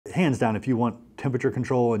hands down, if you want temperature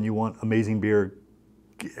control and you want amazing beer,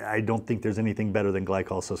 I don't think there's anything better than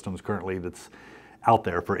glycol systems currently that's out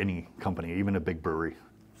there for any company, even a big brewery.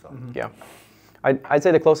 So. Yeah. I'd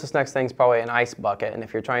say the closest next thing is probably an ice bucket, and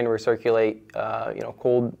if you're trying to recirculate,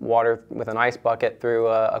 cold water with an ice bucket through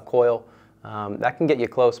a coil, that can get you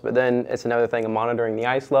close. But then it's another thing of monitoring the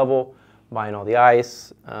ice level, buying all the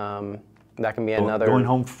ice. That can be another. Going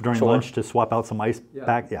home during lunch to swap out some ice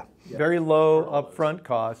back. Yeah. Very low upfront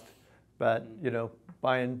cost, but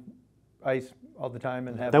buying ice all the time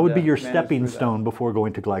and having that would be your manage stepping through that. stone before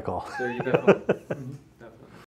going to glycol. There you go.